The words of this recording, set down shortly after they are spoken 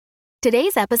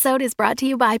Today's episode is brought to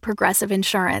you by Progressive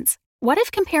Insurance. What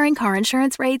if comparing car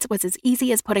insurance rates was as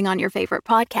easy as putting on your favorite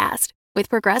podcast? With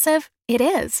Progressive, it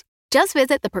is. Just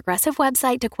visit the Progressive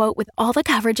website to quote with all the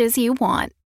coverages you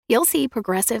want. You'll see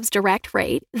Progressive's direct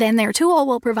rate, then their tool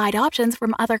will provide options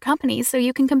from other companies so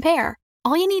you can compare.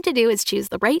 All you need to do is choose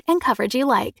the rate and coverage you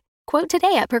like. Quote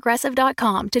today at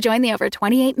Progressive.com to join the over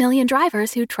 28 million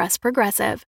drivers who trust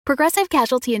Progressive. Progressive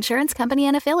Casualty Insurance Company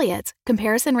and Affiliates.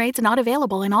 Comparison rates not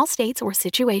available in all states or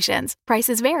situations.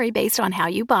 Prices vary based on how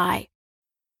you buy.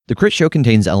 The Crit Show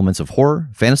contains elements of horror,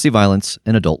 fantasy violence,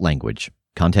 and adult language.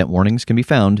 Content warnings can be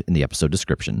found in the episode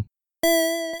description.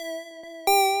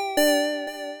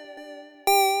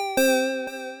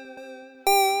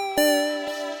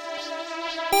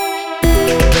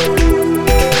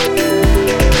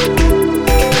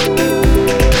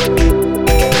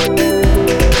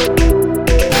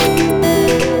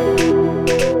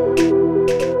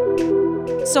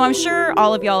 So I'm sure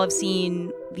all of y'all have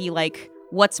seen the,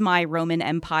 what's my Roman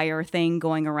Empire thing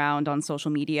going around on social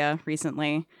media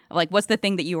recently. What's the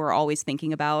thing that you were always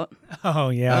thinking about?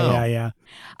 Yeah.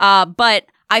 But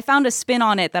I found a spin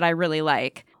on it that I really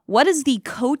like. What is the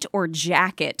coat or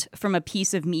jacket from a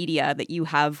piece of media that you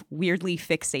have weirdly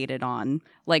fixated on?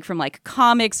 From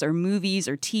comics or movies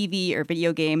or TV or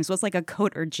video games? What's a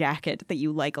coat or jacket that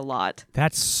you like a lot?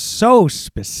 That's so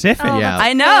specific. Oh, Yeah.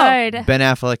 I know. Good. Ben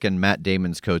Affleck and Matt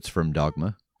Damon's coats from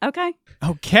Dogma. Okay.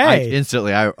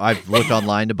 I've looked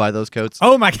online to buy those coats.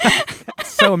 Oh my God.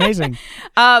 So amazing.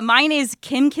 Mine is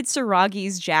Kim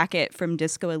Kitsuragi's jacket from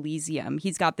Disco Elysium.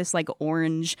 He's got this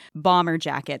orange bomber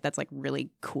jacket that's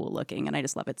really cool looking, and I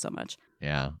just love it so much.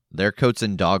 Yeah. Their coats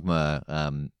in Dogma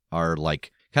are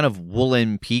kind of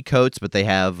woolen pea coats, but they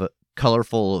have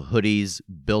colorful hoodies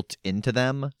built into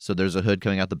them. So there's a hood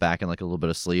coming out the back and a little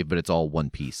bit of sleeve, but it's all one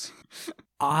piece.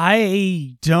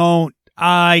 I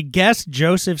guess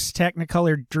Joseph's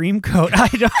Technicolor Dreamcoat. I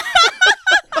don't.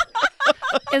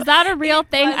 Is that a real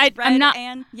thing? I'm not.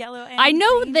 And yellow and I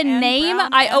know green the and name.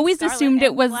 brown I and always scarlet assumed it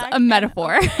and was black a and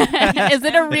metaphor. orange Is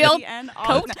it a and real red and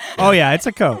coat? Oh yeah, it's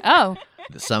a coat. Oh,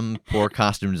 Some poor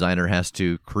costume designer has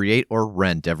to create or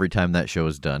rent every time that show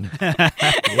is done.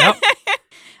 Yep.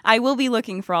 I will be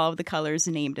looking for all of the colors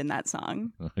named in that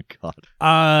song. Oh,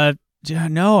 God.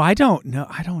 No, I don't know.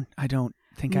 I don't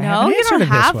think I have No, an you answer don't to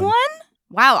this have one. one?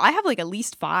 Wow, I have at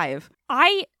least 5.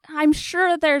 I'm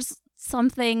sure there's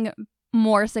something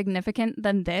more significant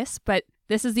than this, but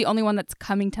this is the only one that's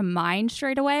coming to mind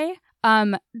straight away.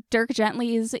 Dirk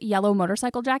Gently's yellow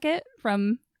motorcycle jacket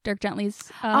from Dirk Gently's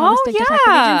Holistic Detective Agency.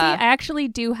 I actually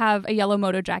do have a yellow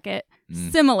moto jacket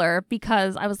similar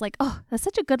because I was like, oh, that's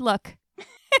such a good look.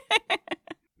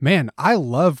 Man, I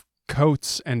love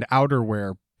coats and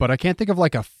outerwear, but I can't think of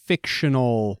a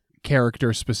fictional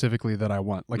character specifically that I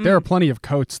want. There are plenty of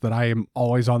coats that I am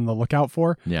always on the lookout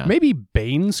for. Yeah. Maybe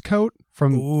Bane's coat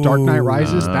from Dark Knight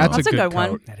Rises. That's a good one.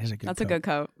 coat. That is a good. That's a good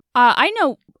coat. I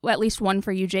know at least one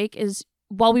for you, Jake, is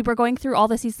while we were going through all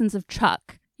the seasons of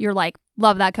Chuck, you're like,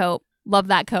 love that coat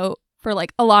for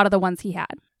a lot of the ones he had.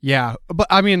 Yeah, but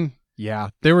I mean, yeah,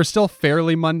 they were still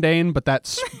fairly mundane, but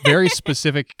that very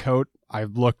specific coat,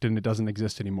 I've looked and it doesn't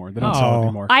exist anymore. They don't sell it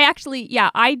anymore.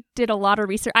 I did a lot of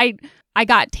research. I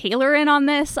got Taylor in on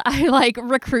this. I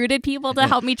recruited people to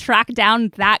help me track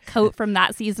down that coat from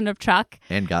that season of Chuck.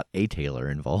 And got a tailor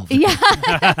involved.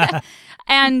 Yeah.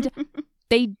 And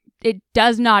it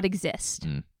does not exist.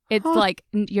 It's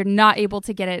you're not able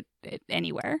to get it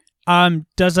anywhere.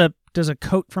 Does a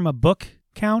coat from a book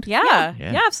count? Yeah,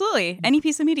 Yeah. absolutely. Any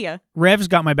piece of media. Rev's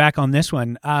got my back on this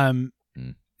one.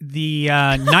 The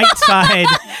night side.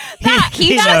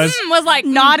 He knows. was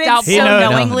Nodded doubtful. He knows.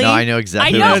 knowingly. No, I know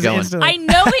exactly I where he's know. going. Instantly. I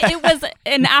know it was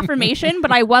an affirmation,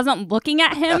 but I wasn't looking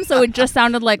at him, so it just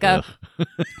sounded like a.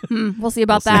 We'll see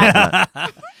about that.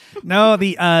 No,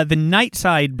 the Night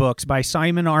Side books by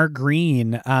Simon R.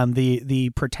 Green.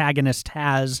 The protagonist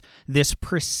has this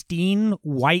pristine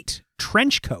white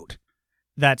trench coat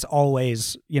that's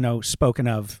always spoken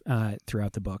of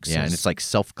throughout the books. Yeah, and it's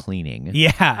self-cleaning.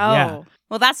 Yeah, Oh. yeah.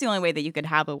 Well, that's the only way that you could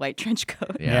have a white trench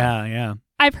coat. Yeah.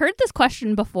 I've heard this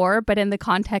question before, but in the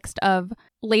context of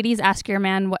ladies ask your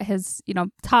man what his,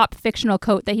 top fictional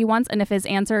coat that he wants, and if his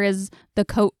answer is the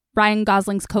coat, Ryan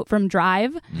Gosling's coat from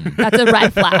Drive, that's a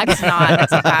red flag. It's not.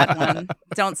 It's a bad one.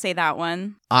 Don't say that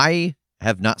one. I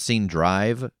have not seen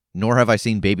Drive, nor have I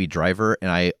seen Baby Driver, and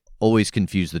I always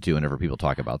confuse the two whenever people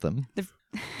talk about them.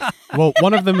 Well,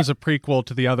 one of them is a prequel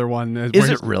to the other one. Is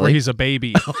it really? Where he's a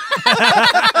baby.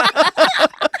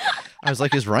 was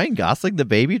like, is Ryan Gosling the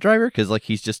Baby Driver? Because like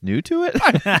he's just new to it.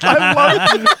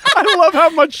 I love how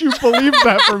much you believe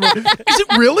that for me. Is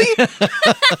it really?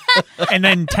 And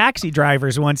then Taxi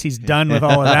Drivers, once he's done with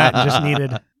all of that, and just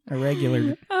needed a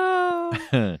regular.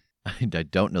 I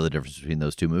don't know the difference between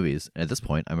those two movies. At this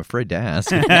point, I'm afraid to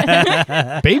ask.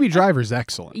 Baby Driver's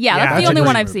excellent. Yeah, Yeah, that's that's the only a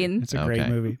one great I've movie. seen. It's a great Okay.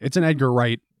 movie. It's an Edgar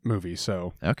Wright movie,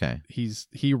 so Okay.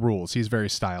 he rules. He's very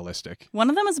stylistic. One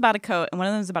of them is about a coat, and one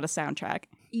of them is about a soundtrack.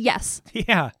 Yes,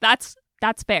 Yeah. that's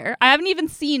fair. I haven't even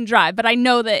seen Drive, but I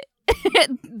know that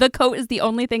the coat is the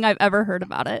only thing I've ever heard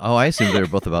about it. Oh, I assume they were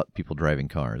both about people driving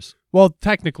cars. Well,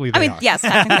 technically they I mean, are. yes,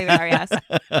 technically they are, yes.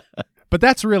 But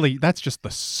that's just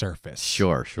the surface.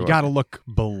 Sure. You got to look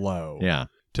below Yeah.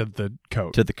 to the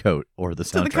coat. To the coat or the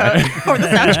To the soundtrack. coat or the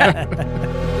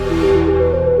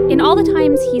soundtrack. In all the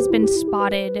times he's been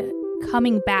spotted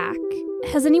coming back,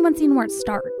 has anyone seen where it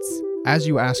starts? As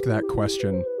you ask that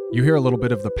question, you hear a little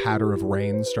bit of the patter of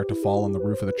rain start to fall on the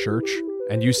roof of the church,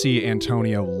 and you see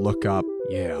Antonio look up.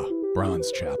 Yeah,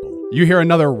 Bronze Chapel. You hear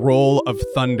another roll of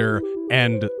thunder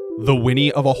and the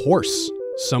whinny of a horse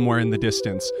somewhere in the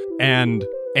distance. And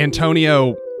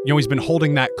Antonio, he's been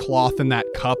holding that cloth and that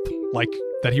cup like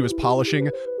that he was polishing,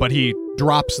 but he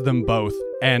drops them both.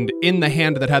 And in the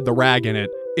hand that had the rag in it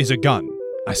is a gun.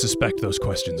 I suspect those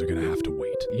questions are going to have to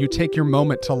wait. You take your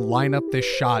moment to line up this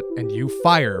shot and you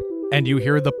fire, and you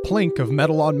hear the plink of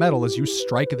metal on metal as you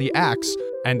strike the axe,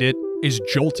 and it is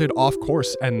jolted off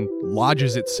course and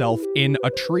lodges itself in a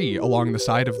tree along the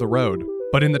side of the road.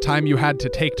 But in the time you had to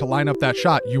take to line up that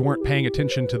shot, you weren't paying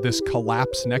attention to this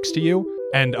collapse next to you,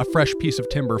 and a fresh piece of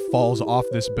timber falls off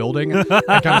this building and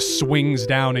kind of swings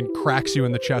down and cracks you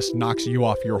in the chest, knocks you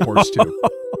off your horse too.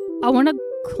 I want to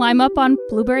climb up on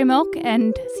Blueberry Milk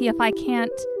and see if I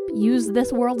can't use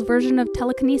this world's version of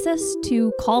telekinesis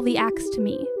to call the axe to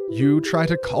me. You try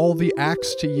to call the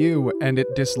axe to you, and it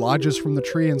dislodges from the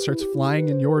tree and starts flying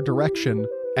in your direction.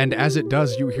 And as it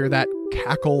does, you hear that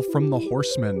cackle from the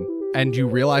horseman, and you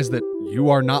realize that you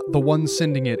are not the one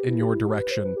sending it in your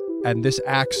direction, and this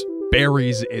axe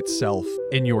buries itself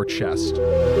in your chest.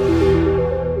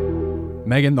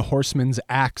 Megan, the horseman's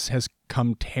axe has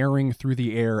come tearing through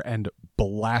the air and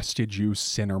blasted you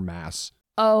center mass.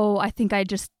 Oh, I think I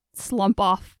just slump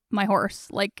off my horse.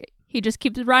 Like, he just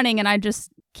keeps running and I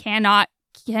just cannot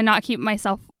keep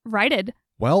myself righted.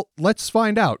 Well, let's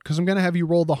find out, because I'm going to have you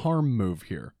roll the harm move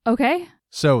here. Okay,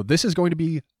 So this is going to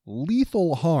be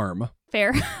lethal harm.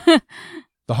 fair.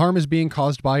 The harm is being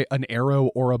caused by an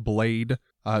arrow or a blade,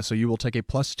 so you will take a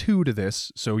 +2 to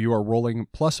this, so you are rolling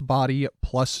plus body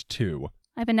 +2.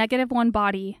 I have a -1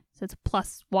 body, so it's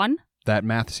 +1. That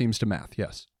math seems to math,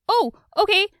 yes. Oh,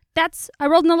 okay. I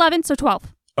rolled an 11, so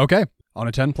 12. Okay. On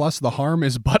a 10+, the harm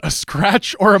is but a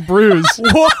scratch or a bruise.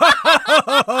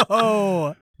 Whoa!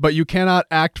 But you cannot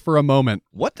act for a moment.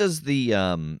 What does the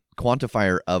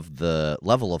quantifier of the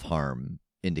level of harm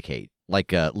indicate?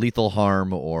 Like lethal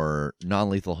harm or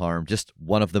non-lethal harm? Just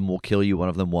one of them will kill you, one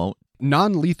of them won't?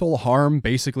 Non-lethal harm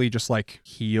basically just like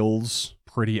heals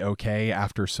pretty okay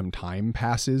after some time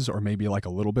passes, or maybe like a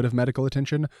little bit of medical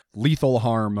attention. Lethal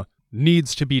harm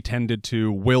needs to be tended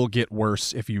to, will get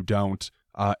worse if you don't,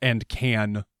 and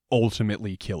can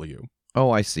ultimately kill you.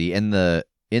 Oh, I see. And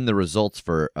in the results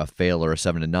for a fail or a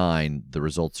 7 to 9, the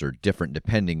results are different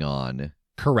depending on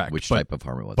Correct. which but, type of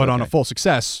harm it was. But on a Okay. full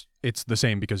success, it's the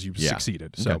same because you've Yeah.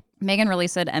 succeeded. So Okay. Megan really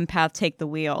said empath take the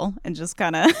wheel and just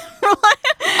kind of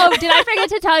Oh, did I forget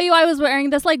to tell you I was wearing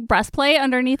this like breastplate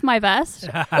underneath my vest?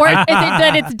 Or is it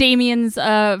that it's Damien's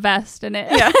vest in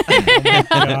it? Yeah.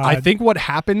 I think what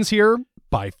happens here,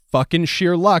 by fucking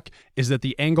sheer luck, is that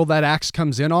the angle that axe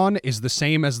comes in on is the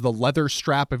same as the leather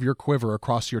strap of your quiver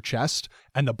across your chest,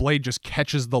 and the blade just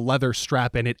catches the leather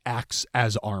strap and it acts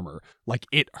as armor. Like,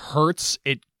 it hurts,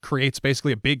 it creates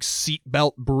basically a big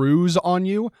seatbelt bruise on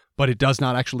you, but it does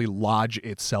not actually lodge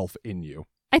itself in you.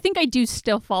 I think I do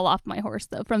still fall off my horse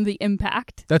though from the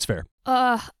impact. That's fair.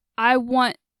 I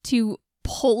want to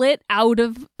pull it out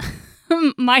of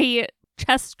my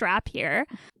chest strap here.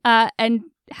 And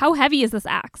how heavy is this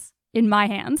axe in my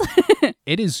hands?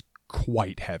 It is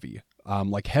quite heavy.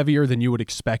 Like heavier than you would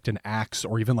expect an axe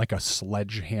or even like a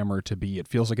sledgehammer to be. It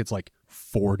feels like it's like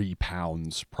 40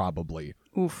 pounds probably.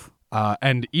 Oof.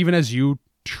 And even as you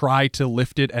try to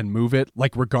lift it and move it,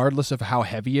 like regardless of how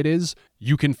heavy it is,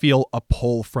 you can feel a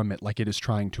pull from it like it is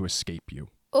trying to escape you.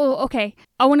 Oh, okay.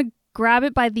 I want to grab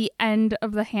it by the end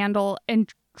of the handle and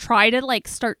try to like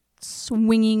start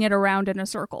swinging it around in a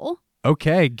circle.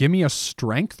 Okay, give me a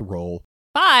strength roll.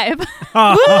 5.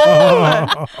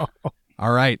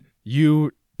 All right,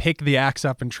 you pick the axe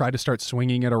up and try to start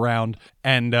swinging it around,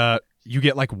 and you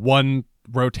get like one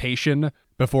rotation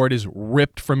before it is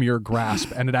ripped from your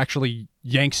grasp, and it actually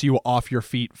yanks you off your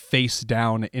feet face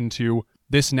down into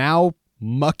this now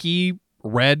mucky,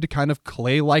 red, kind of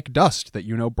clay-like dust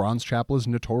that Bronze Chapel is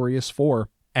notorious for,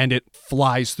 and it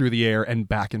flies through the air and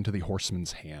back into the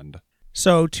horseman's hand.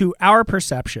 So, to our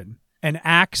perception, an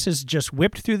axe has just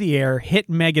whipped through the air, hit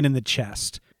Megan in the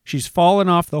chest. She's fallen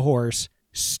off the horse,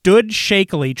 stood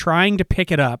shakily trying to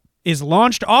pick it up, is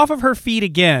launched off of her feet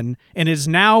again, and is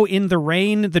now in the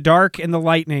rain, the dark, and the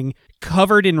lightning,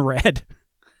 covered in red.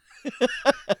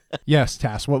 Yes,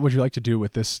 Tass, what would you like to do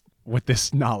with this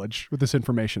knowledge, with this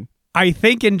information? I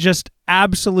think in just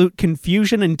absolute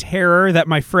confusion and terror that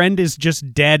my friend is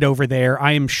just dead over there,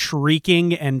 I am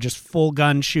shrieking and just full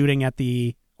gun shooting at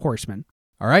the horseman.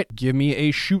 All right, give me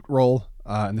a shoot roll,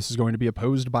 and this is going to be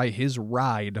opposed by his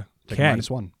ride. Take a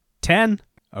 -1. 10.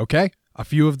 Okay, a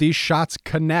few of these shots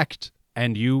connect,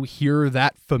 and you hear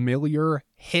that familiar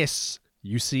hiss.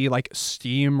 You see, like,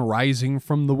 steam rising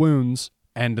from the wounds,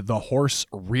 and the horse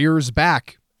rears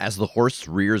back. As the horse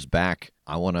rears back,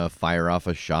 I want to fire off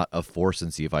a shot of force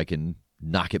and see if I can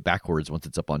knock it backwards once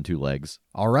it's up on 2 legs.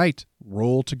 All right,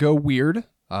 roll to go weird.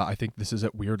 I think this is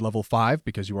at weird level 5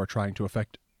 because you are trying to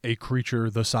affect a creature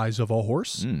the size of a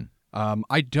horse.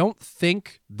 I don't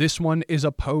think this one is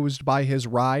opposed by his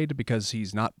ride because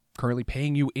he's not currently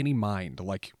paying you any mind.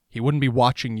 Like, he wouldn't be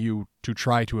watching you to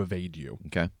try to evade you.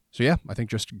 Okay. So yeah, I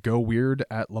think just go weird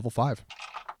at level 5.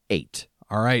 8.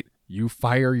 All right, you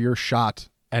fire your shot,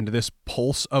 and this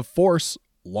pulse of force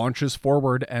launches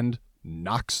forward and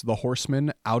knocks the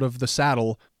horseman out of the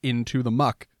saddle into the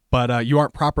muck. But you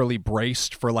aren't properly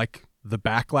braced for, like, the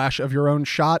backlash of your own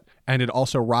shot, and it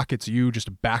also rockets you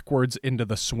just backwards into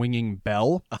the swinging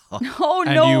bell. Oh,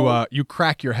 and no. you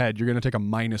crack your head. You're going to take a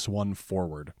 -1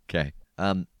 forward. Okay.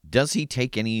 Does he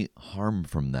take any harm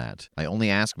from that? I only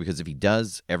ask because if he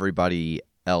does, everybody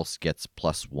else gets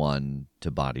 +1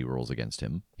 to body rolls against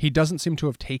him. He doesn't seem to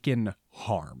have taken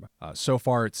harm. So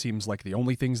far, it seems like the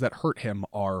only things that hurt him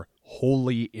are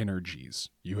holy energies.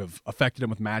 You have affected him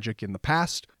with magic in the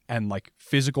past, and like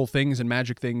physical things and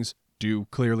magic things do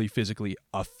clearly physically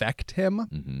affect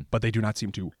him, but they do not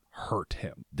seem to hurt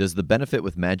him. Does the benefit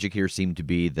with magic here seem to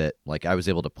be that, like, I was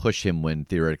able to push him when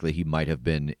theoretically he might have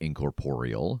been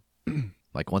incorporeal?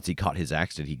 Like, once he caught his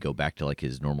axe, did he go back to, like,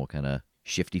 his normal kind of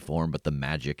shifty form, but the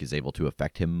magic is able to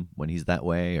affect him when he's that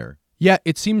way, or? Yeah,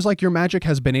 it seems like your magic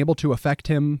has been able to affect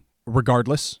him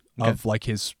regardless of, like,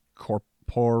 his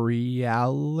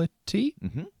corporeality.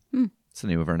 It's the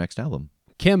name of our next album.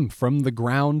 Kim, from the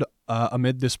ground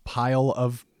amid this pile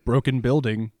of broken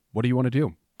building, what do you want to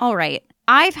do? All right.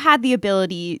 I've had the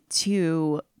ability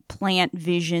to plant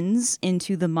visions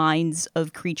into the minds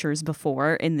of creatures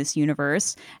before in this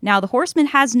universe. Now, the horseman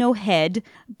has no head,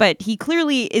 but he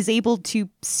clearly is able to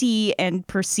see and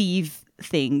perceive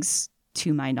things,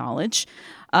 to my knowledge.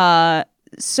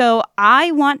 So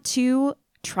I want to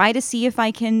try to see if I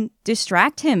can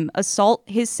distract him, assault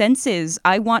his senses.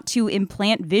 I want to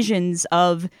implant visions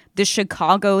of the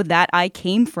Chicago that I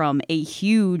came from, a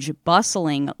huge,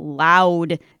 bustling,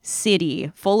 loud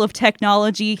city full of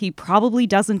technology he probably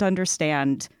doesn't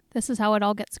understand. This is how it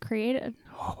all gets created.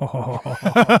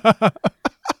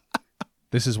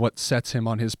 This is what sets him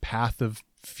on his path of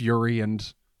fury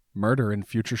and murder in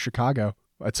future Chicago.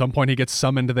 At some point he gets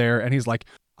summoned there and he's like,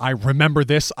 I remember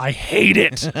this. I hate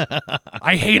it.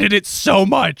 I hated it so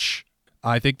much.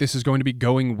 I think this is going to be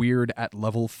going weird at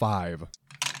level 5.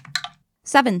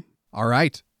 7. All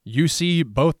right. You see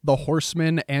both the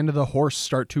horseman and the horse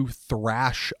start to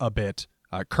thrash a bit,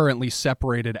 currently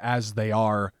separated as they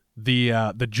are.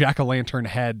 The jack-o'-lantern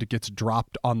head gets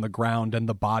dropped on the ground and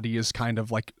the body is kind of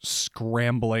like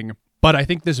scrambling. But I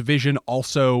think this vision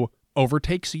also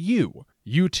overtakes you.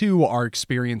 You too are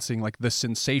experiencing like the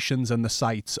sensations and the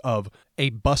sights of a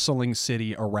bustling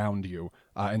city around you.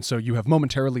 And so you have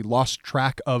momentarily lost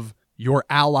track of your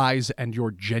allies and your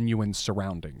genuine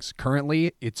surroundings.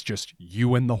 Currently, it's just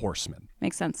you and the horseman.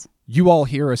 Makes sense. You all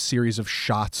hear a series of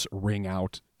shots ring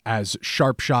out as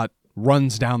Sharpshot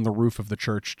runs down the roof of the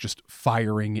church, just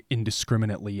firing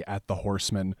indiscriminately at the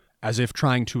horseman, as if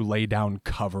trying to lay down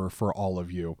cover for all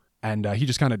of you. And he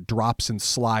just kind of drops and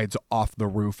slides off the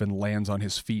roof and lands on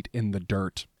his feet in the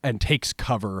dirt and takes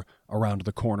cover around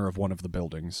the corner of one of the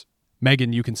buildings.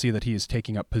 Megan, you can see that he is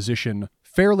taking up position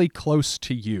fairly close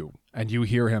to you, and you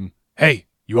hear him, "Hey,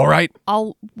 you all right?"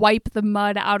 I'll wipe the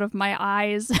mud out of my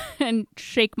eyes and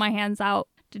shake my hands out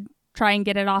to try and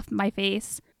get it off my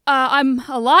face. I'm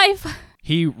alive.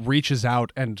 He reaches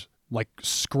out and like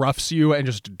scruffs you and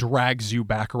just drags you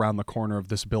back around the corner of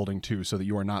this building too, so that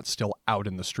you are not still out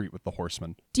in the street with the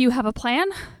horsemen. Do you have a plan?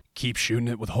 Keep shooting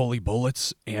it with holy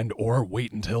bullets and or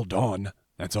wait until dawn.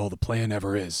 That's all the plan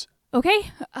ever is.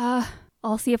 Okay,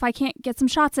 I'll see if I can't get some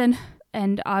shots in,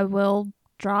 and I will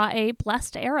draw a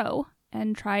blessed arrow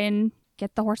and try and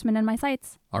get the horseman in my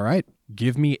sights. All right,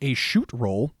 give me a shoot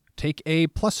roll. Take a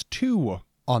 +2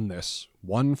 on this.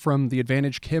 One from the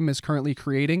advantage Kim is currently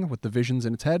creating with the visions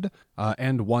in its head,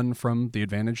 and one from the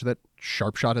advantage that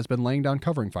Sharpshot has been laying down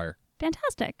covering fire.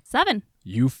 Fantastic. 7.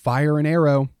 You fire an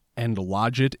arrow and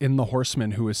lodge it in the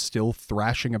horseman who is still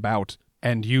thrashing about,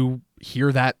 and you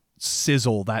hear that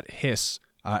sizzle, that hiss,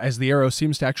 as the arrow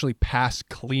seems to actually pass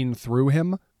clean through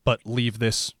him, but leave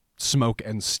this smoke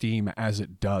and steam as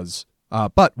it does.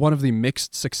 But one of the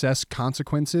mixed success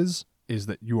consequences is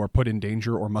that you are put in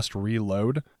danger or must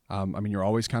reload. You're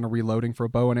always kind of reloading for a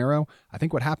bow and arrow. I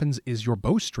think what happens is your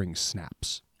bowstring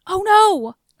snaps. Oh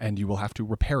no! And you will have to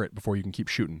repair it before you can keep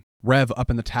shooting. Rev, up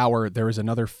in the tower, there is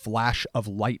another flash of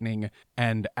lightning,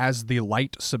 and as the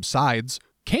light subsides,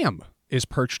 Cam is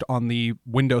perched on the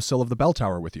windowsill of the bell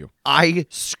tower with you. I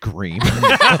scream.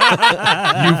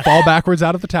 You fall backwards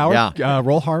out of the tower. Yeah.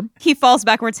 Roll harm. He falls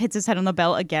backwards, hits his head on the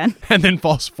bell again. And then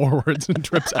falls forwards and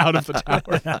trips out of the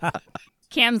tower.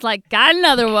 Cam's like, got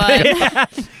another one.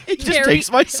 He just takes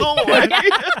my soul away.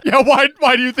 Yeah,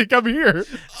 why do you think I'm here?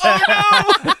 Oh,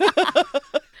 no!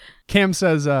 Cam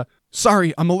says,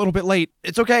 sorry, I'm a little bit late.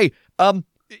 It's okay.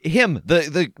 Him,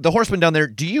 the horseman down there,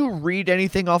 do you read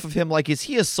anything off of him? Like, is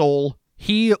he a soul?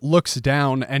 He looks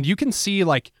down, and you can see,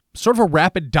 like, sort of a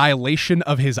rapid dilation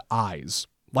of his eyes.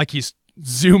 Like he's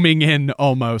zooming in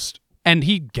almost. And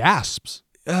he gasps.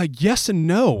 Yes and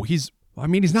no. He's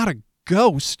not a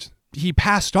ghost. He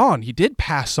passed on. He did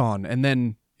pass on, and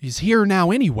then he's here now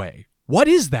anyway. What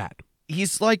is that?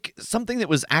 He's like something that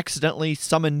was accidentally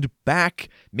summoned back,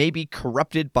 maybe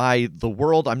corrupted by the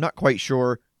world. I'm not quite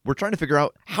sure. We're trying to figure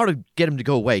out how to get him to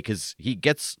go away, because he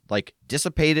gets, like,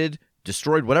 dissipated,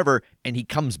 destroyed, whatever, and he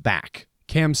comes back.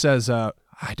 Cam says, I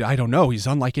don't know. He's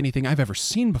unlike anything I've ever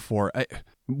seen before.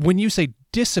 When you say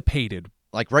dissipated...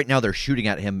 Like, right now they're shooting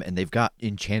at him, and they've got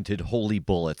enchanted holy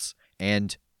bullets,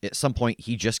 and at some point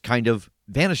he just kind of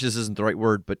vanishes, isn't the right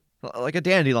word, but like a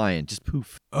dandelion, just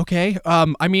poof. Okay,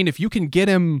 if you can get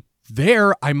him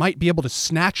there, I might be able to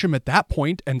snatch him at that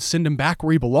point and send him back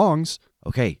where he belongs.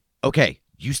 Okay.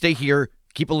 You stay here,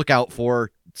 keep a lookout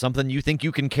for something you think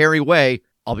you can carry away.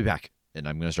 I'll be back. And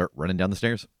I'm going to start running down the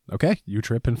stairs. Okay, you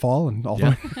trip and fall and all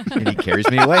the way. And he carries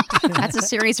me away. That's a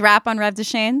series wrap on Rev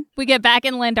Deshane. We get back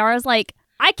and Landara's like,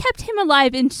 I kept him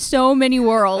alive in so many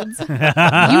worlds. You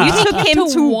took him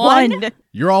to one.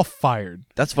 You're all fired.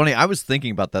 That's funny. I was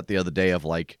thinking about that the other day of,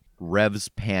 like, Rev's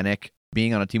panic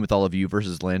being on a team with all of you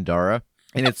versus Landara.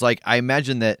 And it's like, I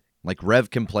imagine that, like,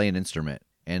 Rev can play an instrument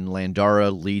and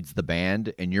Landara leads the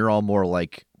band, and you're all more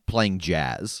like playing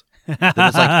jazz. That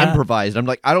was like improvised. I'm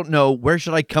like, I don't know. Where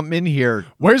should I come in here?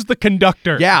 Where's the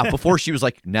conductor? Yeah, before she was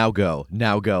like, now go.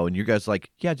 And you guys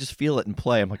like, yeah, just feel it and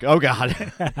play. I'm like, oh, God.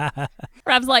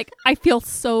 Rev's like, I feel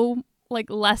so, like,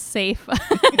 less safe.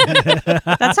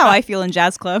 That's how I feel in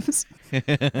jazz clubs.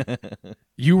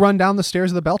 You run down the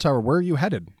stairs of the bell tower. Where are you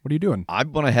headed? What are you doing? I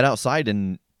want to head outside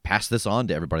and pass this on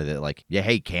to everybody that, like, yeah,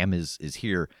 hey, Cam is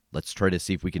here. Let's try to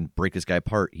see if we can break this guy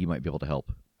apart. He might be able to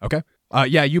help. Okay.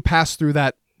 You pass through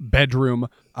that bedroom,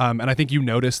 and I think you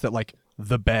notice that, like,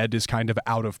 the bed is kind of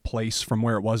out of place from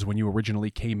where it was when you originally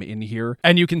came in here.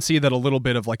 And you can see that a little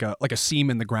bit of like a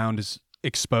seam in the ground is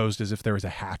exposed as if there was a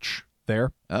hatch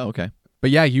there. Oh, okay.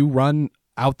 But yeah, you run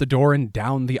out the door and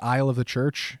down the aisle of the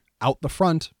church, out the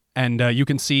front, and you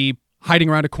can see hiding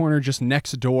around a corner just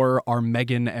next door are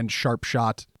Megan and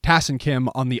Sharpshot, Tass and Kim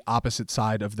on the opposite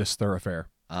side of this thoroughfare.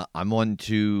 I'm one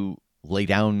to lay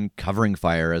down covering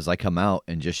fire as I come out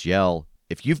and just yell,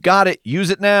 if you've got it, use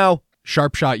it now.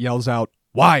 Sharpshot yells out,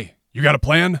 why? You got a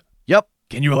plan? Yep.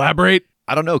 Can you elaborate?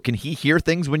 I don't know. Can he hear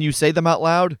things when you say them out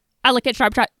loud? I look at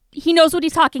Sharpshot. He knows what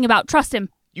he's talking about. Trust him.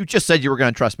 You just said you were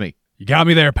going to trust me. You got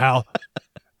me there, pal.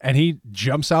 And he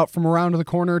jumps out from around the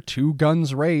corner, 2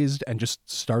 guns raised, and just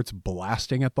starts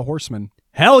blasting at the horseman.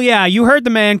 Hell yeah, you heard the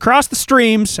man. Cross the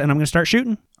streams, and I'm going to start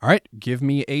shooting. All right, give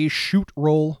me a shoot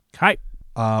roll. Hi.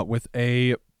 With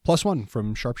a +1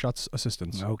 from Sharpshot's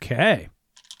assistance. Okay.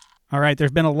 All right,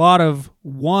 there's been a lot of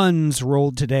 1s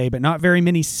rolled today, but not very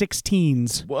many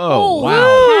 16s. Whoa. Oh,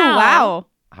 Wow. Wow.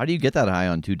 How do you get that high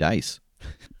on 2 dice?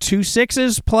 2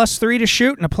 6s, +3 to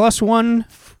shoot, and a +1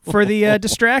 for the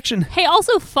distraction. Hey,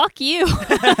 also, fuck you.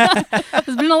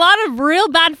 There's been a lot of real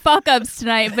bad fuck-ups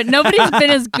tonight, but nobody's been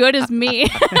as good as me.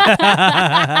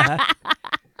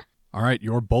 All right,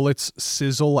 your bullets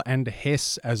sizzle and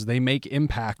hiss as they make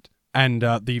impact, and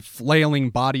the flailing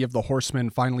body of the horseman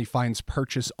finally finds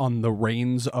purchase on the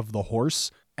reins of the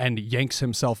horse and yanks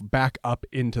himself back up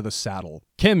into the saddle.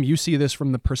 Kim, you see this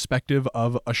from the perspective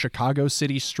of a Chicago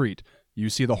city street. You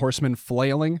see the horseman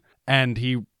flailing, and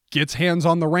he gets hands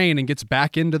on the rein and gets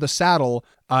back into the saddle,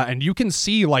 and you can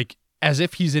see, like, as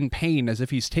if he's in pain, as if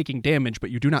he's taking damage,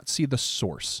 but you do not see the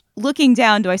source. Looking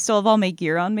down, do I still have all my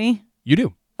gear on me? You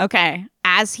do. Okay.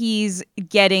 As he's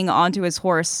getting onto his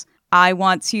horse, I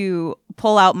want to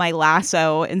pull out my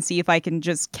lasso and see if I can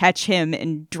just catch him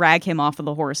and drag him off of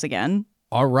the horse again.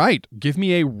 All right. Give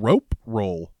me a rope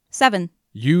roll. 7.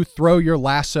 You throw your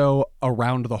lasso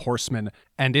around the horseman,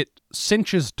 and it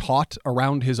cinches taut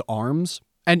around his arms.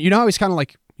 And you know how he's kind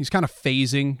of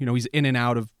phasing, he's in and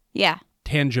out of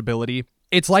tangibility.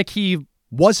 It's like he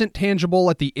wasn't tangible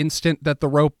at the instant that the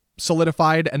rope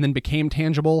solidified and then became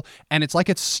tangible, and it's like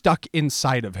it's stuck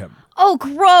inside of him. Oh,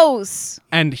 gross!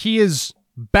 And he is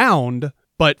bound,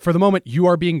 but for the moment, you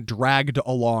are being dragged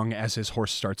along as his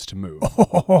horse starts to move.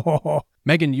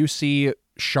 Megan, you see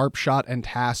Sharpshot and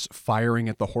Tass firing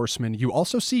at the horseman. You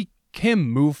also see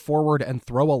Kim move forward and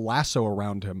throw a lasso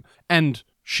around him, and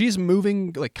she's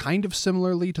moving like kind of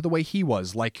similarly to the way he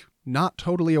was, like not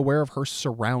totally aware of her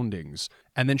surroundings.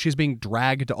 And then she's being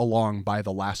dragged along by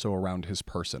the lasso around his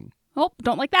person. Oh,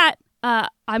 don't like that.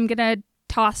 I'm going to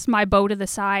toss my bow to the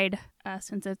side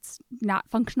since it's not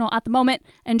functional at the moment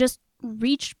and just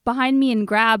reach behind me and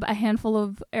grab a handful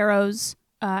of arrows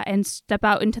and step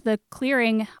out into the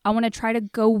clearing. I want to try to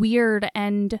go weird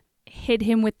and hit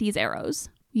him with these arrows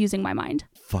using my mind.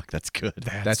 Fuck, that's good.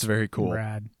 That's very cool.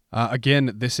 Rad.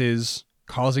 Again, this is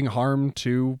causing harm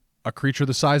to a creature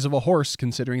the size of a horse,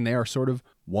 considering they are sort of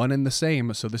one and the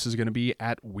same. So this is going to be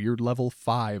at weird level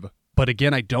 5. But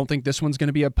again, I don't think this one's going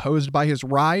to be opposed by his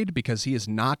ride because he is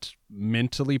not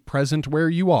mentally present where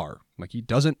you are. Like, he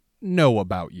doesn't know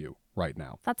about you right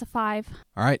now. That's a 5.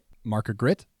 All right, mark a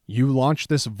grit. You launch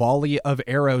this volley of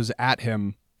arrows at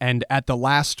him, and at the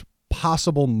last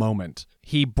possible moment,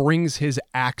 he brings his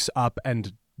axe up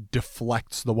and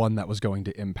deflects the one that was going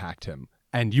to impact him.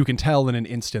 And you can tell in an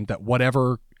instant that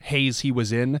whatever haze he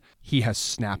was in, he has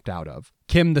snapped out of.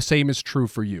 Kim, the same is true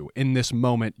for you. In this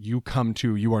moment, you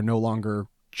are no longer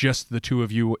just the two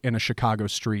of you in a Chicago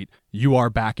street. You are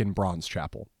back in Bronze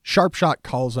Chapel. Sharpshot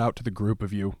calls out to the group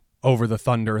of you over the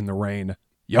thunder and the rain.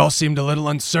 Y'all seemed a little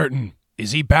uncertain.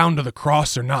 Is he bound to the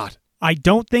cross or not? I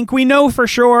don't think we know for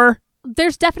sure.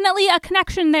 There's definitely a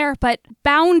connection there, but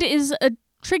bound is a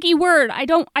tricky word. I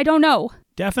don't know.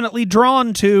 Definitely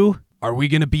drawn to. Are we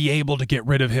going to be able to get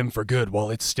rid of him for good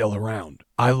while it's still around?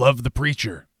 I love the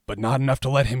preacher, but not enough to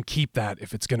let him keep that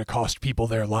if it's going to cost people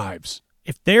their lives.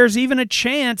 If there's even a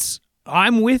chance,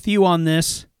 I'm with you on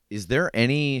this. Is there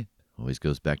any... Always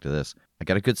goes back to this. I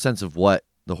got a good sense of what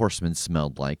the horseman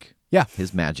smelled like. Yeah.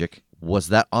 His magic. Was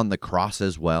that on the cross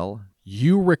as well?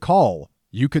 You recall,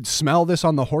 you could smell this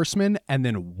on the horseman, and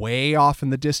then way off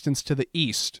in the distance to the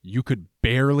east, you could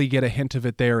barely get a hint of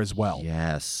it there as well.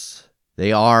 Yes.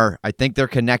 They are. I think they're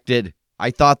connected. I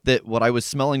thought that what I was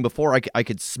smelling before, I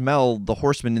could smell the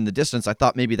horseman in the distance. I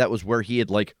thought maybe that was where he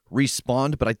had, like,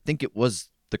 respawned, but I think it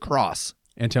was the cross.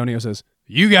 Antonio says,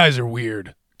 you guys are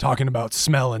weird, talking about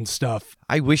smell and stuff.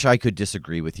 I wish I could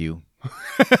disagree with you.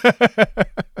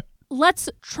 Let's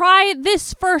try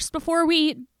this first before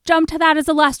we jump to that as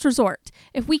a last resort.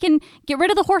 If we can get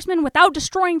rid of the horseman without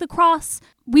destroying the cross,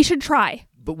 we should try.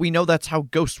 But we know that's how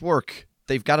ghosts work.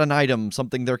 They've got an item,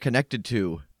 something they're connected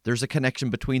to. There's a connection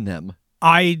between them.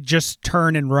 I just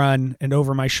turn and run and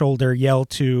over my shoulder yell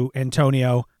to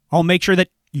Antonio, I'll make sure that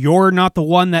you're not the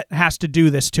one that has to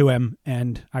do this to him.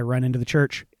 And I run into the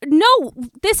church. No,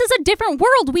 this is a different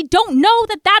world. We don't know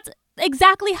that that's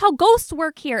exactly how ghosts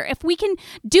work here. If we can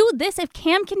do this, if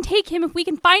Cam can take him, if we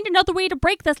can find another way to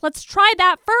break this, let's try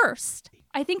that first.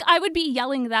 I think I would be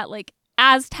yelling that, like,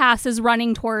 as Tass is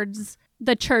running towards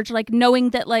the church, like,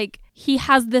 knowing that, like, he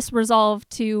has this resolve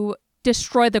to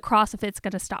destroy the cross if it's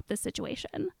going to stop this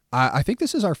situation. I think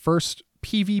this is our first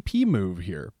PvP move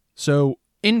here. So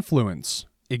influence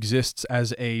exists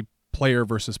as a player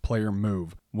versus player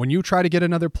move. When you try to get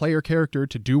another player character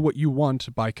to do what you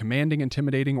want by commanding,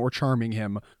 intimidating, or charming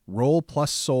him, roll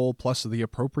plus soul plus the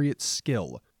appropriate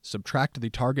skill. Subtract the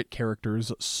target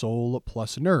character's soul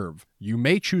plus nerve. You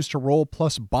may choose to roll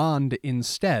plus bond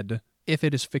instead if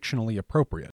it is fictionally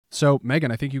appropriate. So,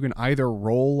 Megan, I think you can either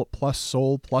roll plus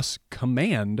soul plus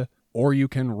command, or you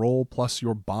can roll plus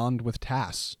your bond with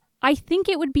Tass. I think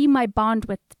it would be my bond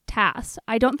with Tass.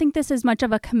 I don't think this is much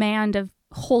of a command of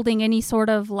holding any sort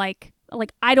of like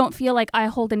I don't feel like I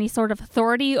hold any sort of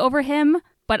authority over him.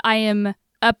 but I am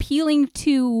appealing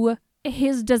to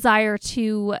his desire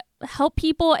to help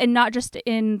people and not just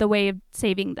in the way of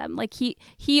saving them. Like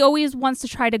he always wants to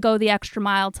try to go the extra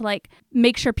mile to like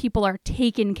make sure people are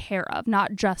taken care of,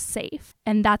 not just safe.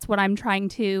 And that's what I'm trying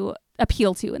to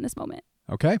appeal to in this moment.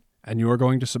 Okay. And you are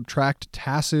going to subtract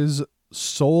Tass's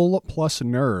soul plus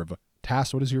nerve.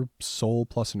 Tass, what is your soul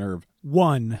plus nerve?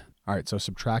 1. All right, so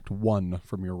subtract 1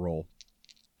 from your roll.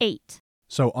 8.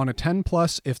 So on a 10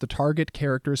 plus, if the target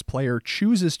character's player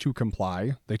chooses to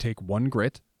comply, they take 1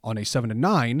 grit. On a 7 to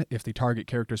 9, if the target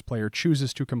character's player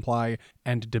chooses to comply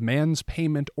and demands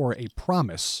payment or a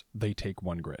promise, they take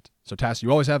 1 grit. So Tass, you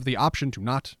always have the option to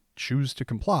not choose to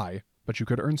comply, but you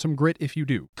could earn some grit if you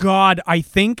do. God, I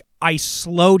think I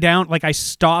slow down, like I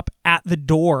stop at the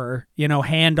door,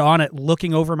 hand on it,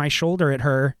 looking over my shoulder at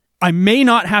her. I may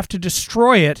not have to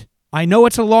destroy it. I know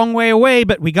it's a long way away,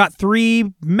 but we got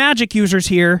 3 magic users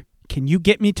here. Can you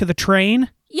get me to the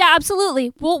train? Yeah,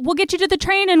 absolutely. We'll get you to the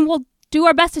train and we'll do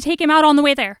our best to take him out on the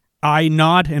way there. I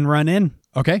nod and run in.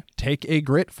 Okay, take a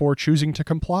grit for choosing to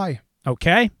comply.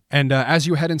 Okay. And as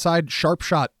you head inside,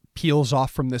 Sharpshot peels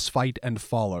off from this fight and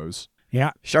follows.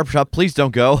 Yeah. Sharpshot, please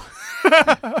don't go.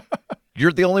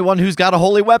 You're the only one who's got a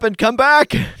holy weapon. Come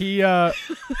back. He,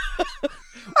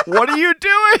 What are you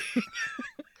doing?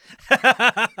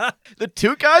 The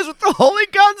 2 guys with the holy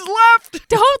guns left.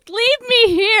 Don't leave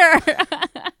me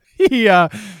here.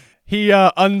 He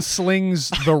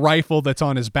unslings the rifle that's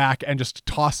on his back and just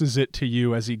tosses it to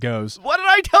you as he goes. What did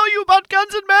I tell you about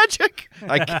guns and magic?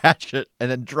 I catch it and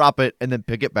then drop it and then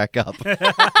pick it back up.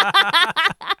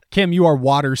 Kim, you are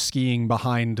water skiing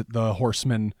behind the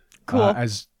horseman. Cool.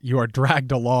 As you are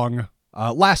dragged along,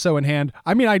 lasso in hand.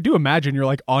 I mean, I do imagine you're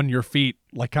like on your feet,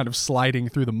 like kind of sliding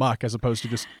through the muck as opposed to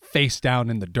just face down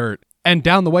in the dirt. And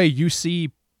down the way, you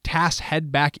see Tass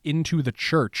head back into the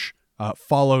church,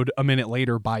 followed a minute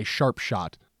later by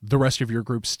Sharpshot. The rest of your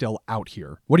group's still out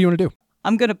here. What do you want to do?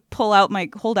 I'm going to pull out my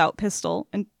holdout pistol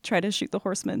and try to shoot the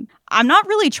horseman. I'm not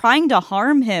really trying to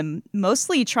harm him,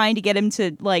 mostly trying to get him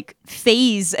to,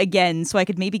 phase again so I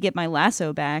could maybe get my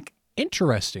lasso back.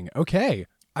 Interesting. Okay.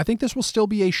 I think this will still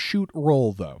be a shoot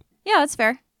roll, though. Yeah, that's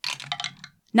fair.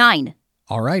 9.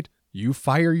 All right. You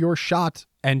fire your shot,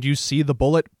 and you see the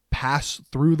bullet pass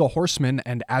through the horseman,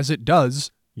 and as it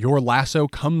does, your lasso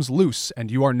comes loose,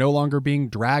 and you are no longer being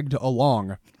dragged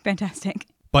along. Fantastic.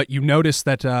 But you notice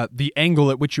that the angle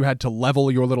at which you had to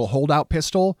level your little holdout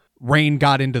pistol, rain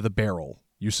got into the barrel.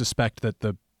 You suspect that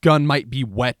the gun might be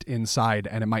wet inside,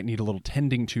 and it might need a little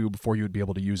tending to before you would be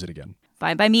able to use it again.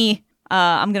 Fine by me.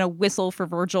 I'm going to whistle for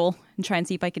Virgil and try and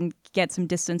see if I can get some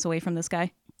distance away from this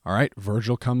guy. All right,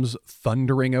 Virgil comes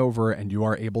thundering over, and you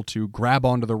are able to grab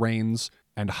onto the reins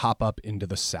and hop up into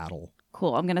the saddle.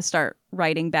 Cool. I'm going to start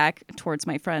riding back towards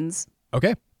my friends.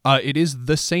 Okay. It is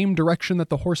the same direction that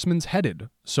the horseman's headed.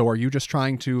 So are you just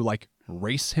trying to,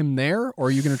 race him there, or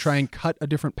are you going to try and cut a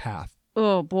different path?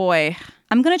 Oh, boy.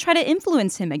 I'm going to try to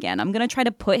influence him again. I'm going to try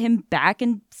to put him back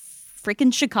in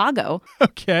freaking Chicago.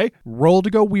 Okay. Roll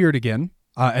to go weird again.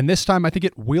 And this time, I think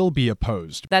it will be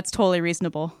opposed. That's totally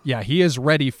reasonable. Yeah, he is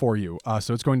ready for you.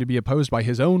 So it's going to be opposed by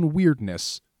his own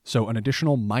weirdness. So an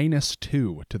additional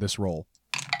 -2 to this roll.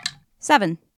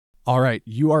 7. All right,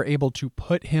 you are able to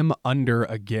put him under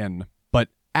again. But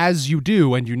as you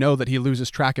do, and you know that he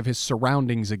loses track of his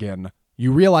surroundings again,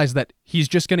 you realize that he's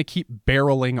just going to keep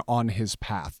barreling on his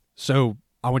path. So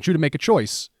I want you to make a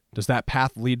choice. Does that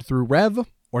path lead through Rev,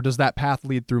 or does that path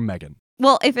lead through Megan?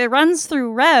 Well, if it runs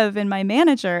through Rev and my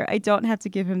manager, I don't have to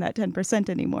give him that 10%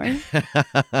 anymore.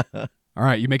 All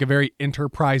right, you make a very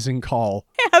enterprising call.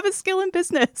 I have a skill in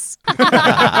business.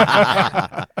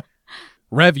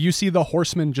 Rev, you see the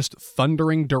horseman just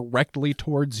thundering directly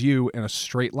towards you in a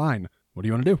straight line. What do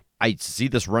you want to do? I see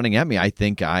this running at me. I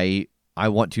think I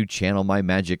want to channel my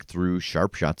magic through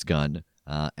Sharpshot's gun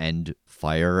and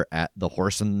fire at the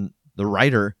horse and the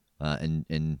rider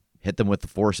and hit them with the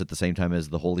force at the same time as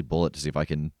the holy bullet to see if I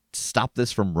can stop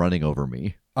this from running over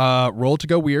me. Roll to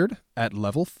go weird at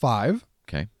level 5.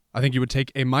 Okay. I think you would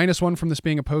take a -1 from this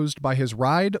being opposed by his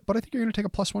ride, but I think you're going to take a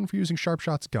 +1 for using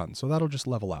Sharpshot's gun, so that'll just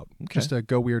level out. Okay. Just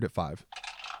go weird at 5.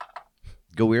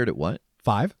 Go weird at what?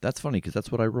 5? That's funny because that's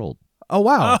what I rolled. Oh,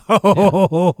 wow.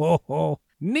 Oh.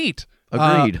 Neat.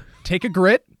 Agreed. Take a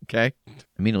grit. Okay.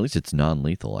 I mean, at least it's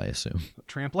non-lethal, I assume.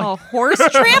 Trampling. A horse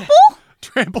trample?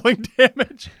 Trampling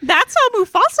damage. That's how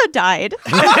Mufasa died.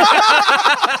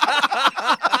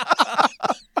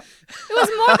 It was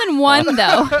more than one,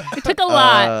 though. It took a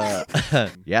lot.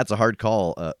 Yeah, it's a hard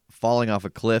call. Falling off a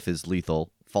cliff is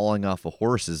lethal. Falling off a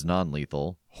horse is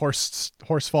non-lethal. Horse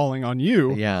falling on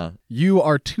you. Yeah. You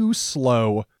are too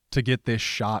slow to get this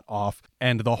shot off.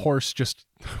 and the horse just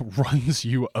runs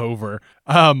you over.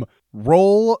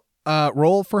 Roll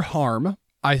for harm.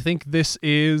 I think this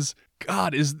is...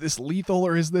 God, is this lethal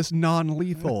or is this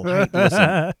non-lethal? Hey,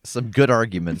 listen, some good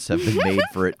arguments have been made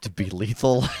for it to be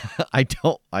lethal.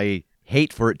 I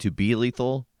hate for it to be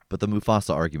lethal, but the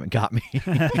Mufasa argument got me.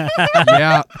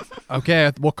 Yeah.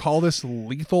 Okay, we'll call this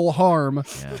lethal harm.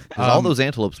 Yeah, because all those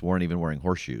antelopes weren't even wearing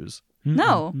horseshoes.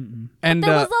 No. And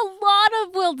There was a lot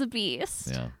of wildebeest.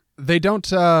 Yeah. they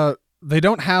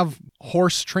don't have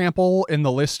horse trample in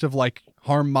the list of like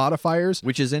harm modifiers.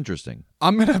 Which is interesting.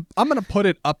 I'm gonna put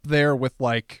it up there with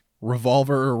like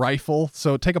revolver or rifle.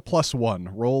 So take a +1.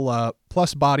 Roll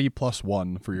plus body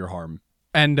 +1 for your harm.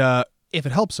 And if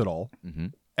it helps at all,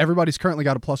 everybody's currently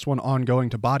got a +1 ongoing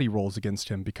to body rolls against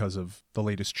him because of the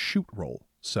latest shoot roll.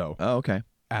 So okay.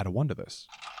 add a 1 to this.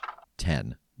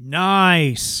 10.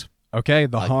 Nice. Okay,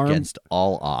 the harm Against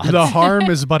all odds. The harm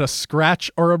is but a scratch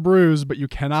or a bruise, but you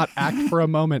cannot act for a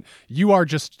moment. You are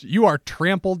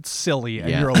trampled silly, and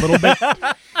you're a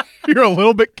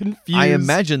little bit confused. I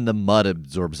imagine the mud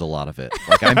absorbs a lot of it.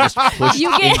 Like I'm just pushed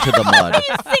into the mud.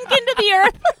 You sink into the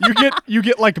earth. You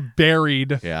get like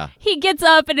buried. Yeah. He gets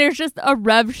up and there's just a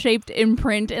rev-shaped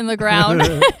imprint in the ground.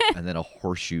 And then a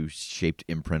horseshoe-shaped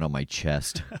imprint on my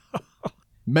chest.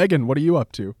 Megan, what are you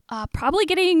up to? Probably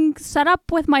getting set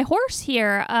up with my horse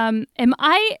here. Am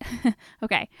I...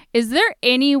 Okay. Is there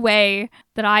any way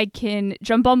that I can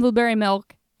jump on Blueberry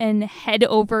Milk and head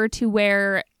over to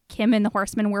where Kim and the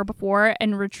horsemen were before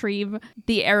and retrieve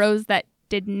the arrows that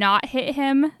did not hit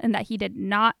him and that he did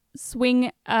not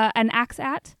swing an axe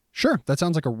at? Sure, that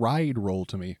sounds like a ride roll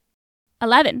to me.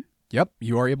 11. Yep,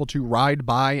 you are able to ride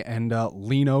by and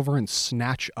lean over and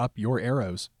snatch up your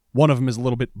arrows. One of them is a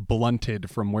little bit blunted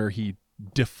from where he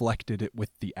deflected it with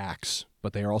the axe,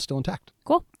 but they are all still intact.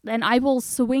 Cool. Then I will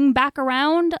swing back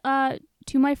around to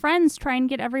my friends, try and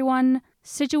get everyone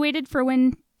situated for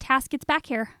when Tass gets back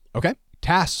here. Okay.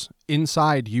 Tass,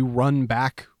 inside, you run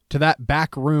back to that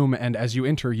back room, and as you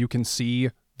enter, you can see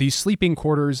the sleeping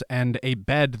quarters and a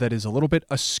bed that is a little bit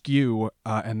askew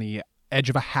and the edge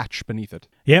of a hatch beneath it.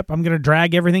 Yep, I'm going to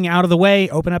drag everything out of the way,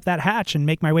 open up that hatch, and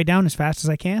make my way down as fast as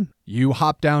I can. You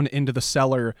hop down into the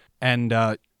cellar, and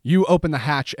you open the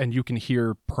hatch, and you can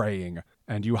hear praying.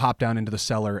 And you hop down into the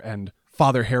cellar, and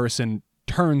Father Harrison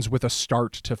turns with a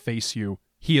start to face you.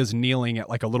 He is kneeling at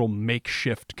like a little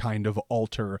makeshift kind of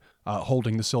altar,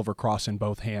 holding the silver cross in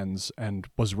both hands, and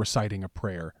was reciting a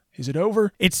prayer. Is it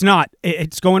over? It's not.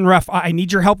 It's going rough. I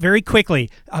need your help very quickly.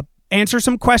 Answer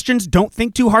some questions. Don't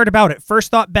think too hard about it.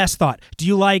 First thought, best thought. Do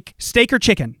you like steak or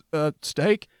chicken?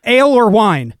 Steak. Ale or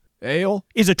wine? Ale.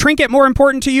 Is a trinket more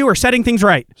important to you or setting things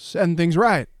right? Setting things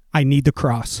right. I need the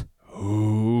cross.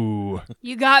 Ooh.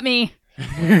 You got me.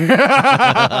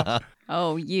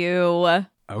 Oh, you.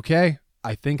 Okay.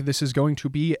 I think this is going to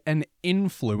be an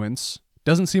influence.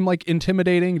 Doesn't seem like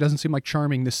intimidating. Doesn't seem like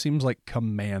charming. This seems like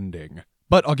commanding.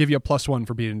 But I'll give you a +1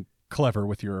 for being clever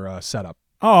with your setup.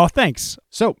 Oh, thanks.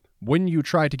 So, when you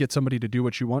try to get somebody to do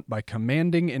what you want by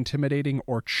commanding, intimidating,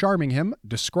 or charming him,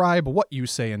 describe what you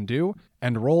say and do,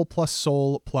 and roll plus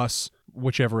soul plus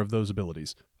whichever of those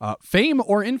abilities. Fame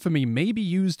or infamy may be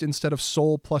used instead of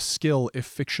soul plus skill if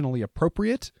fictionally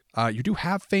appropriate. You do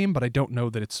have fame, but I don't know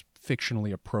that it's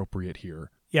fictionally appropriate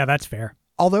here. Yeah, that's fair.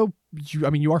 Although,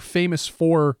 you are famous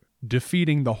for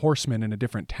defeating the horsemen in a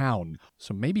different town,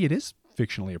 so maybe it is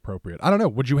fictionally appropriate. I don't know.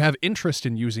 Would you have interest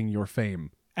in using your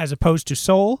fame? As opposed to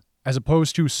soul? As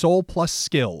opposed to soul plus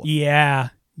skill. Yeah.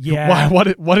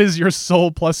 What is your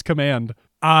soul plus command?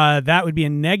 That would be a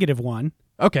 -1.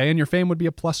 Okay, and your fame would be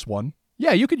a +1.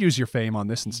 Yeah, you could use your fame on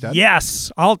this instead.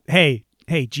 Yes. Hey,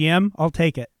 GM, I'll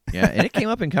take it. Yeah, and it came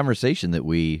up in conversation that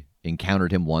we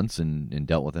encountered him once and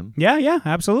dealt with him. Yeah,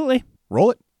 absolutely.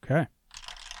 Roll it. Okay.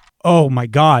 Oh my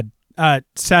God.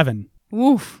 7.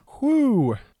 Oof.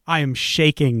 Whew. I am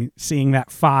shaking seeing that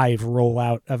 5 roll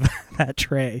out of that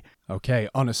tray. Okay,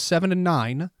 on a 7 and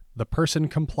 9, the person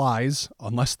complies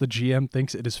unless the GM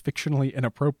thinks it is fictionally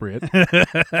inappropriate.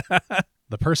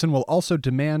 The person will also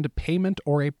demand payment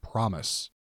or a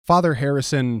promise. Father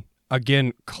Harrison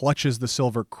again clutches the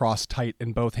silver cross tight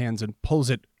in both hands and pulls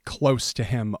it close to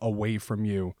him away from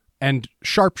you. And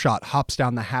Sharpshot hops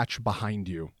down the hatch behind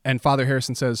you. And Father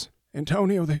Harrison says,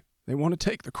 Antonio, they want to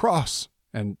take the cross.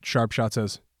 And Sharpshot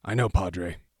says, I know,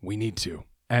 Padre. We need to.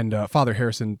 And Father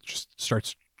Harrison just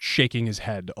starts shaking his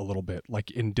head a little bit,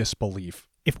 like in disbelief.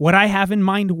 If what I have in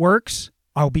mind works,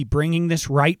 I'll be bringing this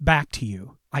right back to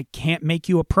you. I can't make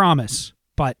you a promise,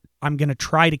 but I'm going to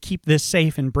try to keep this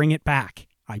safe and bring it back.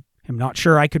 I am not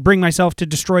sure I could bring myself to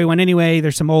destroy one anyway.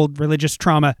 There's some old religious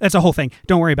trauma. That's a whole thing.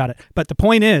 Don't worry about it. But the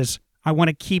point is, I want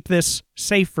to keep this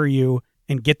safe for you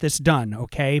and get this done,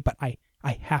 okay? But I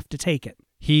have to take it.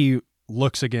 He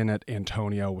looks again at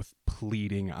Antonio with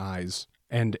pleading eyes,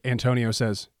 and Antonio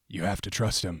says, "You have to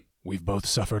trust him. We've both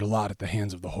suffered a lot at the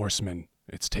hands of the horsemen.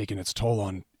 It's taken its toll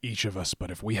on each of us,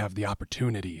 but if we have the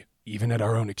opportunity, even at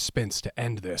our own expense, to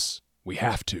end this, we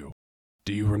have to.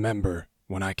 Do you remember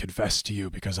when I confessed to you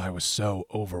because I was so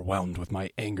overwhelmed with my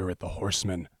anger at the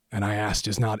horsemen, and I asked,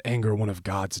 is not anger one of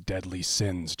God's deadly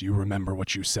sins? Do you remember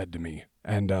what you said to me?"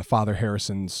 And Father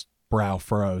Harrison's brow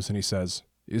furrows, and he says,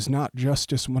 "Is not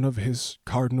justice one of his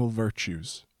cardinal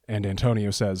virtues?" And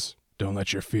Antonio says, "Don't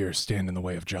let your fear stand in the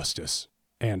way of justice."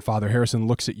 And Father Harrison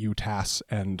looks at you, Tass,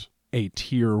 and a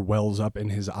tear wells up in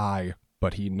his eye,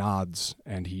 but he nods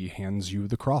and he hands you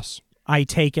the cross. I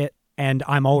take it, and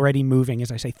I'm already moving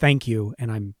as I say thank you,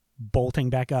 and I'm bolting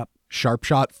back up.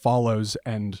 Sharpshot follows,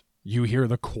 and you hear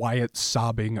the quiet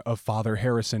sobbing of Father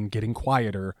Harrison getting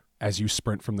quieter as you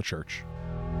sprint from the church.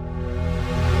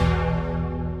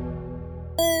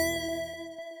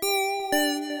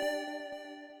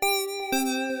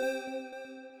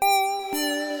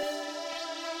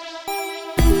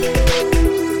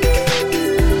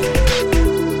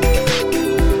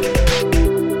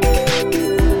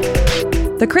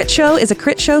 The Crit Show is a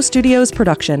Crit Show Studios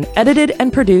production, edited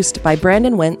and produced by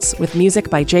Brandon Wentz with music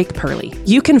by Jake Purley.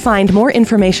 You can find more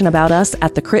information about us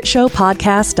at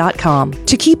thecritshowpodcast.com.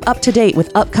 To keep up to date with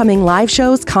upcoming live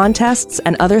shows, contests,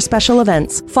 and other special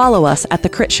events, follow us at The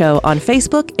Crit Show on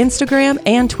Facebook, Instagram,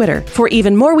 and Twitter. For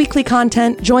even more weekly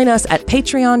content, join us at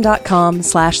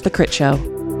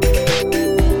patreon.com/thecritShow.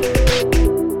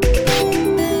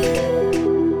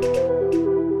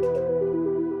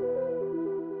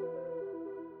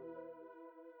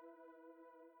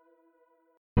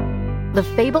 The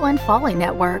Fable and Folly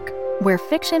Network, where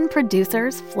fiction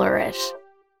producers flourish.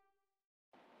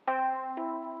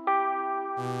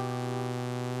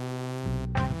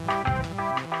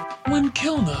 When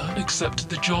Kilner accepted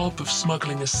the job of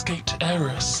smuggling escaped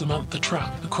heiress Samantha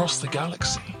Trapp across the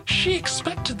galaxy, she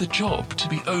expected the job to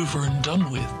be over and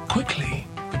done with quickly.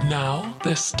 But now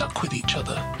they're stuck with each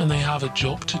other and they have a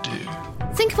job to do.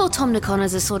 Think of Automnicon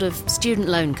as a sort of student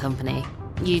loan company.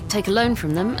 You take a loan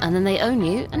from them, and then they own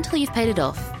you until you've paid it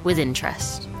off, with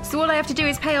interest. So all I have to do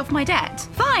is pay off my debt?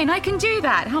 Fine, I can do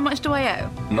that. How much do I owe?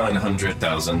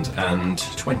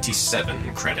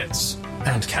 900,027 credits.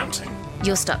 And counting.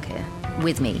 You're stuck here,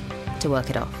 with me, to work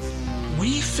it off.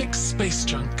 We Fix Space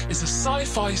Junk is a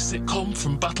sci-fi sitcom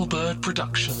from Battlebird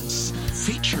Productions,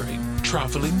 featuring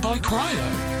travelling by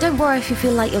cryo. Don't worry if you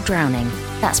feel like you're drowning.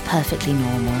 That's perfectly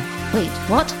normal. Wait,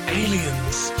 what?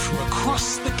 Aliens from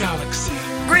across the galaxy.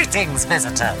 Greetings,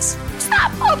 visitors.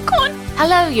 Stop, popcorn!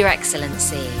 Hello, Your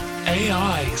Excellency.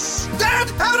 AIs. Dad,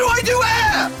 how do I do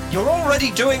air? You're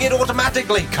already doing it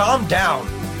automatically. Calm down.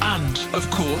 And, of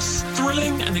course,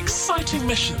 thrilling and exciting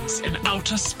missions in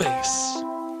outer space.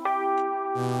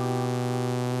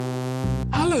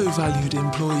 Hello, valued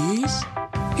employees.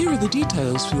 Here are the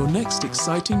details for your next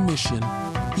exciting mission.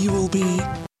 You will be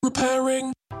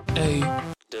repairing a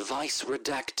Device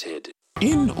redacted.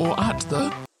 in or at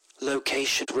the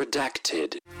Location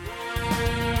redacted.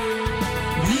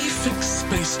 We Fix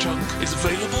Space Junk is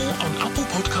available on Apple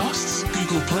Podcasts,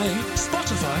 Google Play,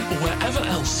 Spotify, or wherever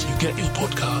else you get your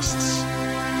podcasts.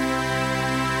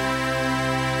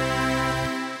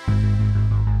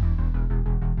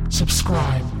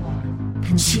 Subscribe,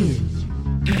 consume,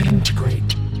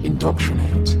 integrate,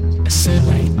 indoctrinate,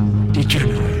 assimilate,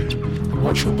 degenerate, and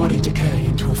watch your body decay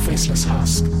into a faceless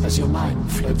husk as your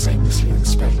mind floats aimlessly in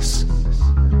space.